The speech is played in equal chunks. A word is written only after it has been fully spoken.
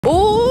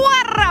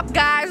What up,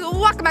 guys?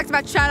 Welcome back to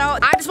my channel.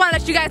 I just want to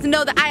let you guys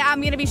know that I am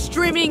going to be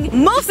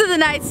streaming most of the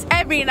nights,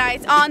 every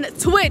night on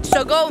Twitch.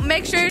 So go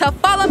make sure to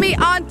follow me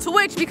on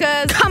Twitch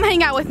because come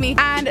hang out with me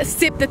and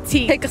sip the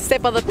tea. Take a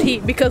sip of the tea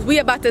because we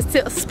about to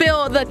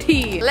spill the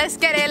tea. Let's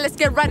get it. Let's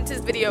get right into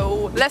this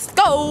video. Let's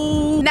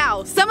go.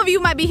 Now, some of you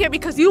might be here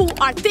because you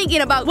are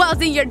thinking about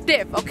welding your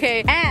diff,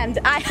 okay? And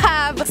I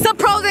have some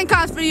pros and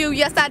cons for you.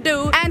 Yes, I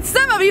do. And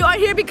some of you are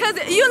here because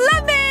you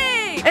love me.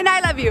 And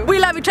I love you. We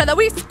love each other.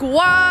 We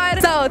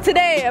squad. So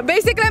today,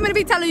 basically, I'm gonna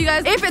be telling you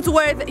guys if it's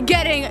worth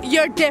getting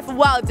your diff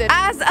welded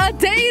as a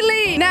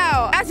daily.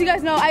 Now, as you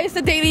guys know, I used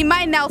to daily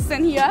my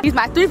Nelson here. He's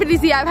my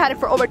 350Z. I've had it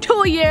for over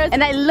 2 years,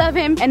 and I love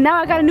him. And now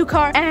I got a new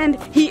car,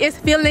 and he is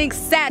feeling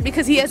sad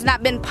because he has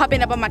not been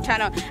popping up on my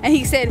channel. And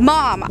he said,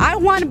 "Mom, I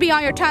want to be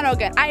on your channel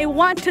again. I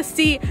want to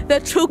see the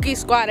Chuuuki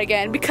squad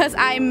again because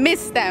I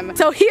miss them."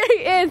 So here he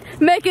is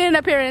making an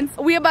appearance.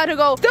 We about to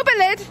go stupid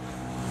lit.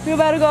 We're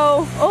about to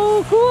go,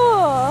 oh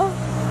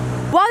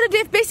cool. Welded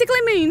diff basically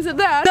means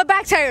that the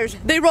back tires,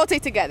 they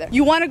rotate together.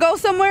 You want to go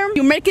somewhere,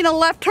 you're making a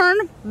left turn,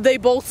 they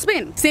both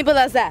spin. Simple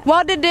as that.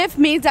 Welded diff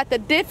means that the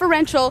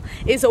differential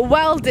is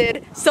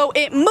welded so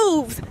it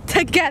moves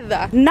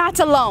together, not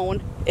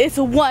alone. It's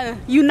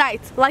one, unite,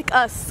 like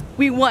us.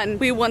 We won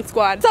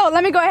squad. So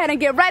let me go ahead and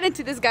get right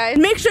into this, guys.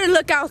 Make sure to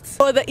look out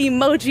for the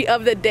emoji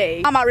of the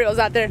day. All my reels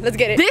out there, let's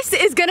get it. This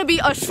is gonna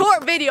be a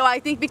short video, I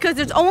think, because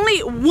there's only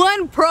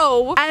one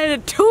pro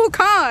and 2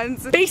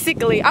 cons.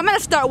 Basically, I'm gonna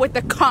start with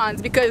the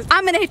cons because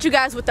I'm gonna hit you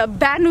guys with the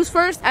bad news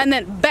first and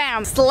then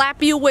bam,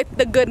 slap you with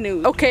the good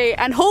news, okay?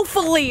 And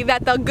hopefully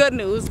that the good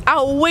news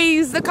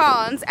outweighs the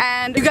cons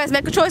and you guys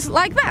make a choice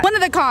like that. One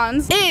of the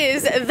cons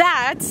is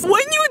that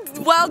when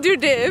you weld your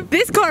diff,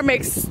 this car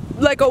makes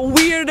like a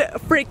weird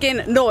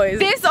freaking noise.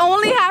 This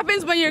only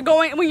happens when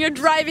you're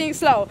driving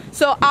slow.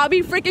 So I'll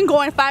be freaking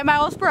going 5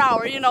 miles per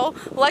hour, you know,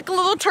 like a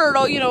little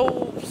turtle, you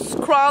know,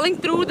 crawling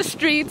through the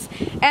streets,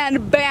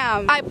 and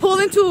bam, I pull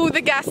into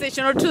the gas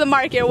station or to the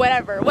market or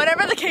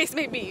whatever the case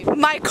may be.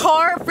 My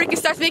car freaking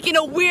starts making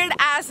a weird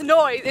ass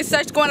noise. It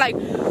starts going like,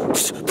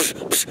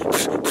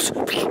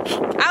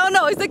 I don't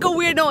know, it's like a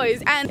weird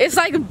noise and it's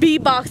like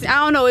beatboxing. I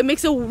don't know, it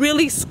makes a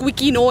really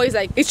squeaky noise.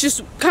 Like it's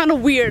just kind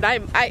of weird.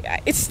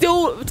 It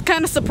still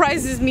kind of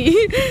surprises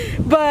me,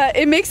 but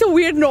it makes a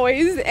weird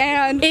noise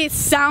and it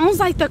sounds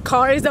like the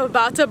car is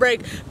about to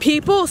break.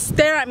 People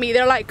stare at me,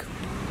 they're like,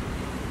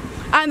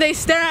 and they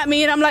stare at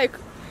me and I'm like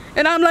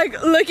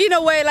looking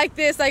away like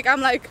this, like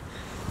I'm like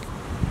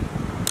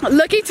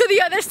looking to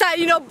the other side,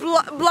 you know,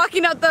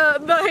 blocking out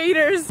the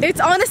haters. It's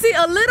honestly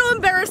a little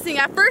embarrassing.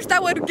 At first I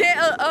would get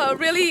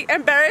really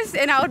embarrassed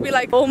and I would be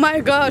like, oh my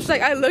gosh,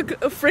 like I look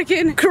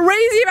freaking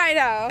crazy right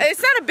now.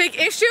 It's not a big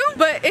issue,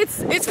 but it's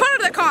part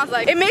of the cons.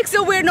 Like it makes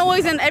a weird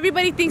noise and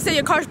everybody thinks that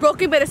your car's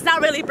broken, but it's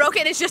not really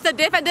broken. It's just a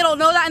diff and they don't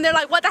know that and they're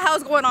like, what the hell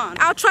is going on?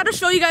 I'll try to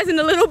show you guys in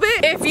a little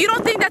bit. If you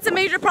don't think that's a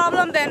major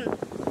problem, then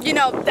you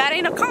know, that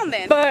ain't a con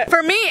then. But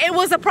for me, it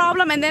was a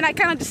problem and then I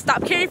kind of just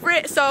stopped caring for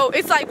it. So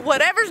it's like,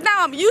 whatever's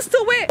now, I'm used to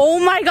it.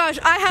 Oh my gosh,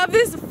 I have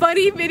this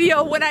funny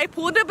video when I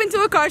pulled up into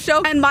a car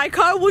show and my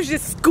car was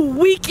just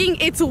squeaking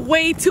its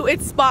way to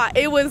its spot.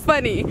 It was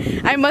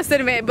funny, I must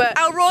admit, but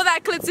I'll roll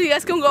that clip so you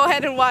guys can go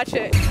ahead and watch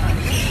it.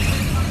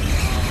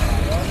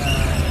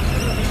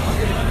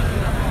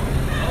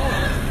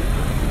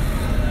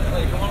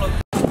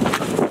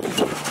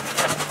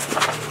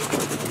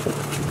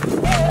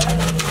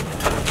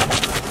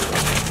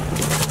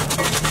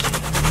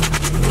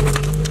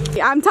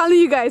 I'm telling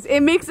you guys,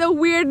 it makes a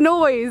weird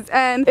noise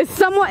and it's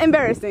somewhat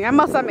embarrassing. I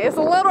must admit, it's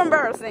a little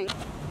embarrassing.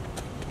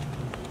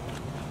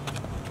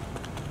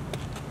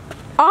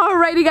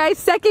 Alrighty guys,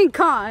 second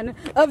con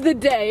of the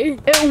day.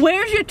 It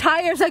wears your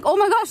tires. Like, oh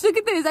my gosh, look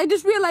at this. I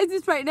just realized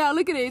this right now.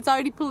 Look at it, it's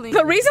already pulling.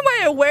 The reason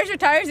why it wears your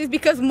tires is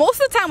because most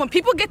of the time when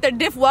people get their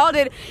diff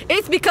welded,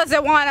 it's because they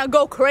want to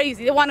go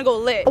crazy. They want to go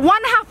lit.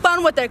 Want to have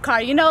fun with their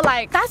car, you know,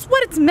 like that's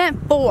what it's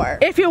meant for.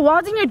 If you're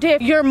welding your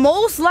diff, you're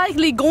most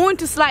likely going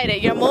to slide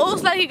it. You're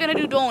most likely going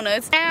to do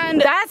donuts and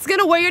that's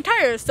going to wear your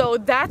tires. So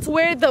that's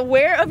where the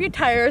wear of your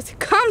tires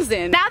comes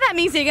in. Now that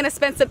means you're going to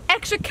spend some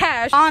extra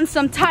cash on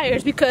some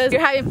tires because you're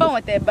having fun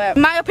with it. But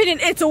in my opinion,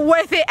 it's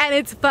worth it and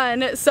it's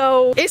fun.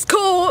 So it's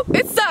cool.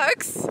 It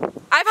sucks.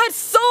 I've had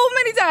so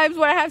many times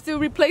where I have to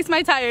replace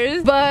my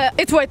tires, but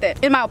it's worth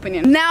it in my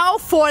opinion. Now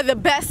for the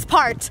best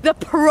part, the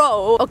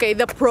pro. Okay,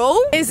 the pro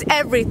is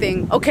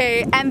everything,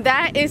 okay? And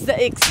that is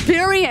the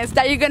experience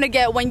that you're gonna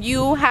get when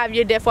you have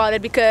your diff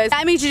welded, because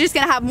that means you're just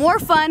gonna have more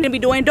fun. You're gonna be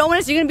doing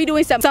donuts, you're gonna be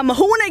doing some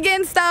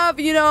hoonigan stuff,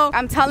 you know?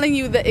 I'm telling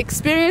you, the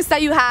experience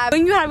that you have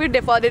when you have your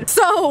diff welded.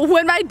 So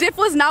when my diff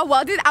was not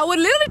welded, I would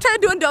literally try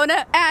to do a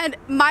donut and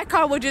my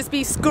car would just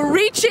be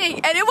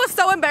screeching, and it was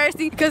so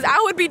embarrassing because I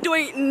would be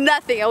doing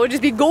nothing. I would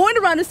just be going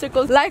around in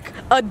circles like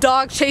a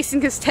dog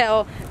chasing his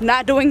tail,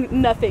 not doing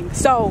nothing.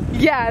 So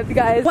yeah,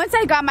 guys, once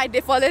I got my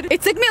diff welded,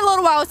 it took me a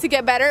little while to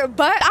get better,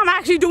 but I'm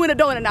actually doing a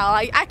donut now.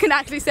 Like, I can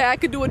actually say I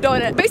could do a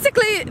donut.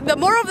 Basically, the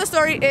moral of the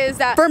story is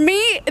that for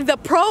me, the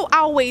pro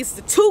outweighs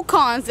the 2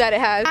 cons that it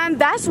has, and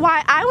that's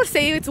why I would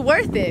say it's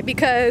worth it,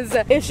 because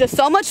it's just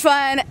so much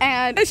fun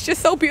and it's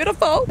just so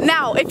beautiful.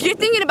 Now, if you're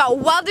thinking about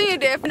welding your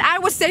diff, and I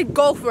would say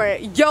go for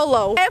it.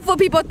 YOLO. F what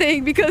people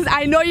think, because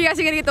I know you guys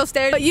are gonna get those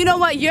stares, but you know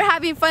what? You're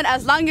having fun.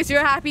 As long as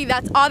you're happy,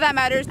 that's all that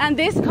matters. And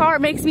this car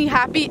makes me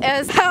happy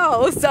as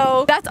hell.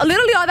 So that's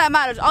literally all that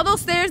matters. All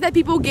those stares that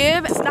people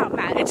give, it's not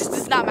matter. It just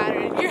does not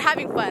matter. You're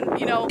having fun,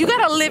 you know? You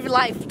gotta live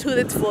life to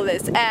its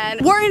fullest,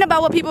 and worrying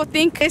about what people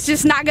think, it's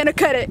just not gonna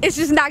cut it. It's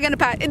just not gonna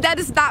pass. That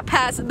does not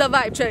pass the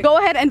vibe check. Go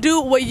ahead and do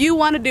what you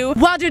wanna do.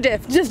 Weld your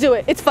diff. Just do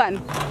it. It's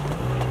fun.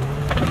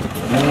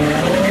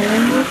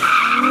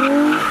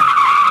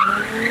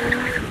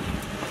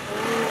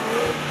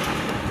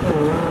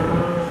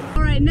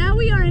 Alright, now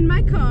we are in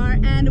my car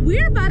and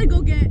we're about to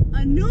go get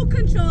a new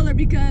controller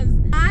because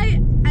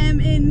I am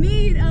in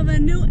need of a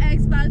new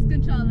Xbox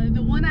controller.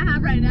 The one I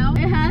have right now,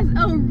 it has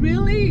a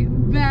really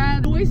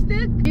bad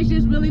joystick. It's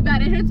just really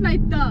bad. It hurts my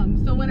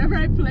thumb. So whenever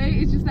I play,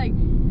 it's just like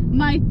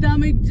my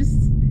thumb,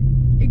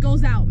 it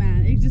goes out,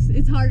 man.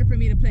 It's harder for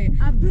me to play.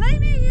 I'm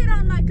blaming it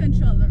on my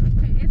controller.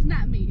 Okay, it's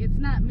not me. It's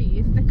not me.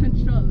 It's the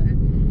controller.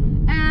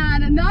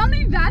 And not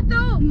only that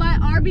though, my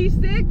RB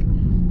stick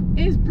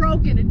is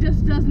broken. It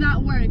just does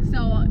not work. So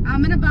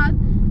I'm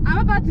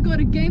about to go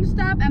to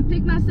GameStop and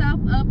pick myself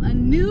up a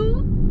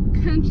new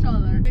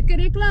controller. Look at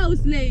it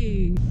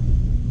closely.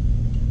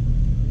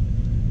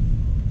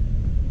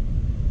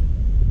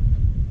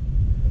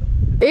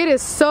 It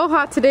is so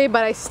hot today,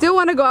 but I still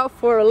want to go out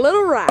for a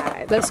little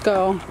ride. Let's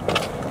go.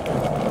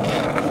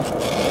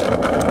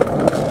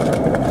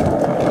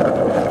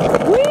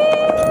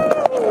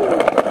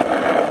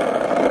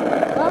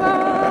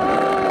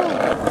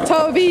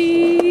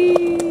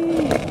 Toby!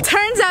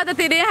 Turns out that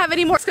they didn't have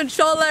any more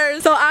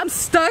controllers, so I'm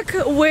stuck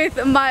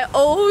with my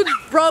old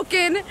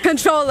broken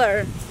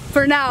controller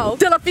for now.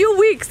 Till a few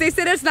weeks. They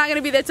said it's not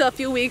gonna be there till a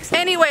few weeks.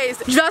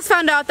 Anyways, just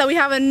found out that we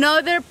have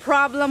another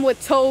problem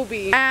with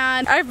Toby.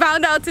 And I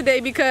found out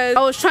today because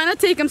I was trying to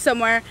take him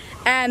somewhere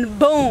and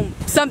boom,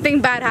 something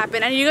bad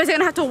happened. And you guys are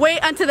gonna have to wait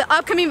until the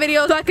upcoming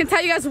video so I can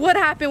tell you guys what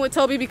happened with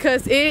Toby,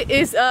 because it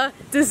is a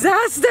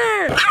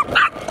disaster.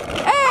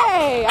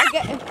 Hey,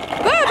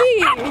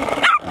 Bobby!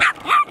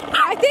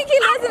 I think he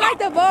doesn't like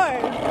the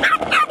board.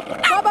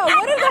 Baba,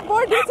 what did the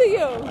board do to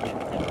you?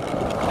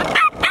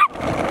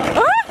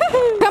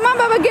 Come on,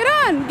 Baba, get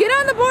on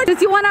the board.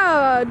 Since you want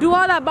to do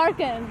all that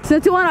barking.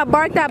 Since you want to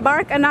bark that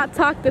bark and not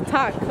talk the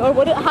talk. Or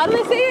what? How do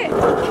they say it?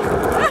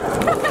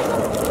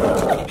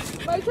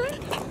 My turn?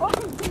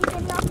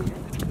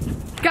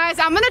 Guys,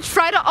 I'm going to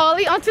try to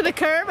ollie onto the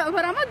curb,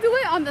 but I'm going to do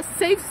it on the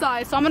safe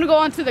side. So I'm going to go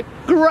onto the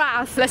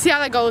grass. Let's see how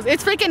that goes.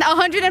 It's freaking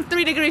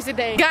 103 degrees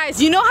today.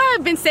 Guys, you know how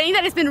I've been saying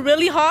that it's been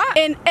really hot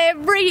in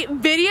every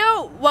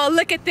video? Well,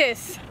 look at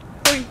this.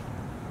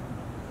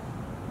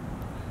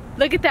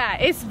 Look at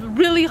that. It's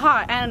really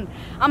hot and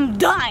I'm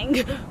dying.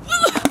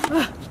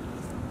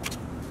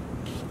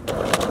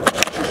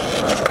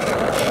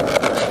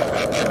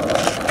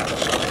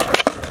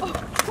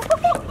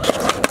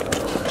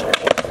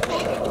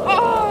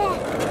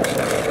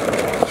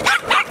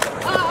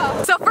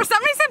 So for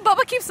some reason,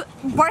 Bubba keeps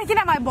barking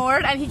at my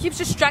board and he keeps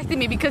distracting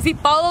me because he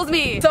follows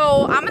me.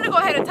 So I'm gonna go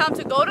ahead and tell him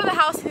to go to the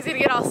house. He's gonna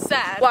get all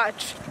sad.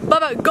 Watch.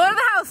 Bubba, go to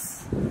the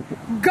house.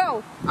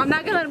 Go. I'm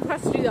not gonna let him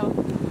cross the street though.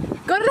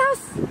 Go to the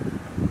house.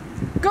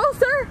 Go,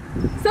 sir.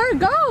 Sir,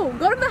 go.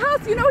 Go to the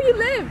house. You know where you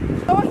live.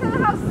 Go into the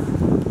house.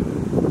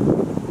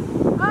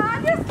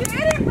 I'm just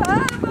kidding,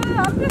 Bubba.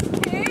 I'm just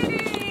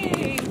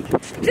kidding.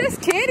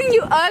 Just kidding,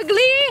 you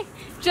ugly.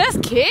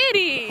 Just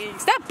kidding.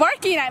 Stop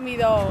barking at me,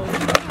 though.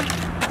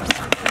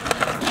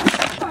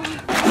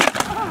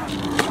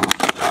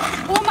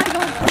 Oh, my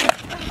God.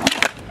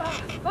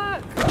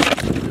 Fuck.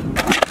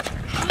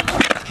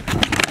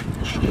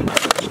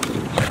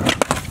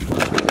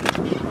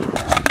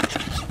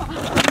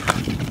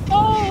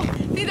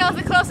 That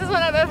was the closest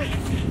one I've ever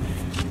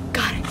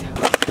got it.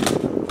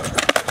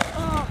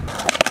 Oh.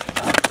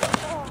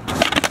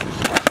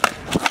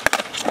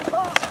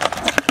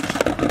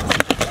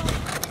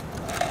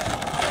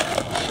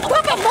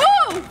 Papa,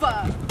 move!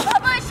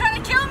 Papa is trying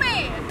to kill me!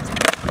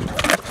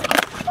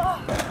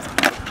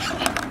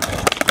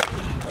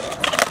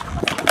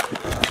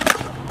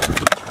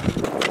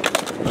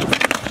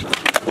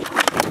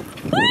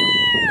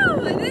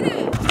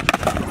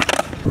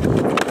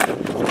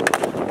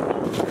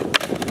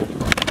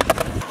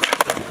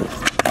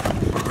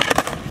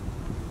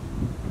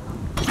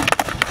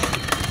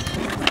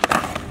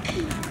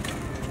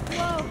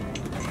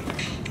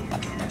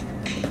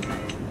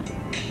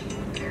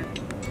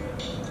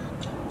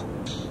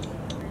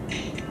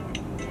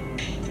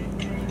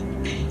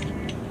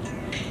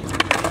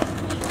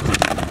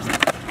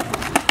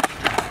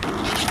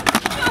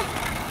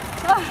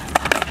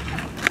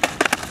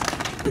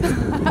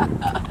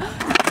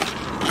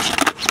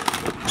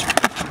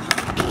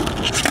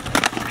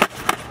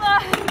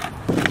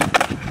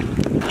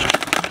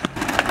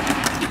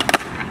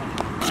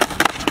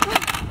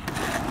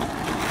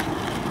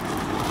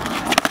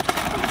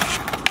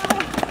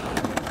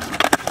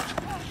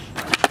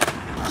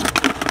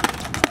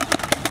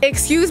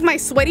 excuse my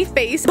sweaty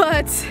face,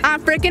 but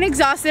I'm freaking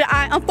exhausted.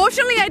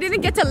 Unfortunately, I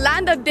didn't get to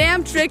land a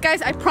damn trick,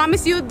 guys. I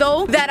promise you,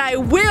 though, that I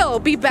will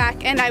be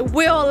back and I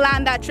will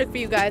land that trick for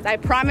you guys. I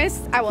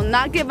promise I will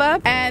not give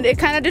up. And it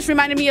kind of just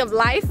reminded me of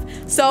life.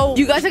 So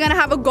you guys are gonna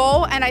have a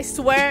goal, and I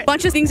swear a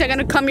bunch of things are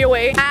gonna come your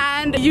way,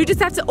 and you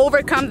just have to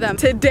overcome them.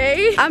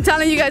 Today, I'm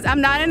telling you guys,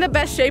 I'm not in the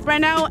best shape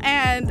right now,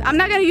 and I'm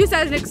not gonna use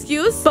that as an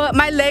excuse, but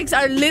my legs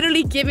are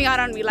literally giving out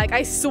on me. Like,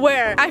 I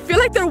swear, I feel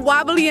like they're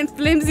wobbly and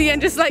flimsy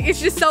and just like, it's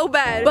just so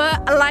bad.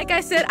 But like I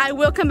said, I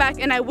will come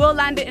back and I will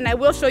land it and I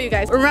will show you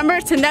guys.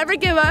 Remember to never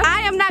give up. I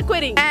am not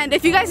quitting. And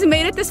if you guys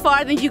made it this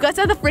far, then you guys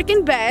are the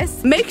freaking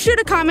best. Make sure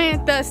to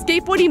comment the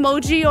skateboard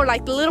emoji or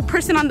like the little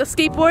person on the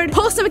skateboard.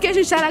 Post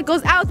notification shout out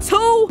goes out to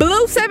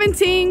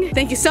Blue17.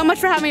 Thank you so much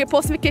for having your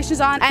post notifications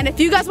on. And if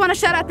you guys want a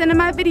shout out at the end of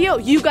my video,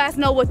 you guys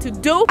know what to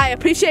do. I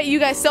appreciate you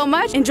guys so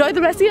much. Enjoy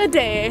the rest of your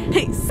day.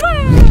 Peace.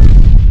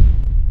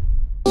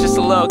 Just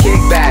a little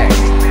kickback,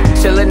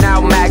 chilling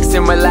out,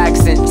 maxing,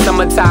 relaxing.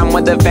 Summertime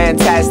weather,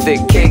 fantastic.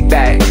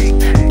 Kickback.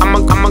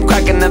 I'ma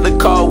crack another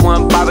cold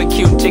one.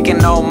 Barbecue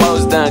chicken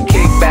almost done.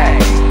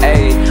 Kickback.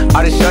 Ayy,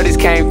 all the shorties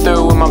came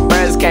through and my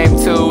friends came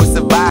too. It's a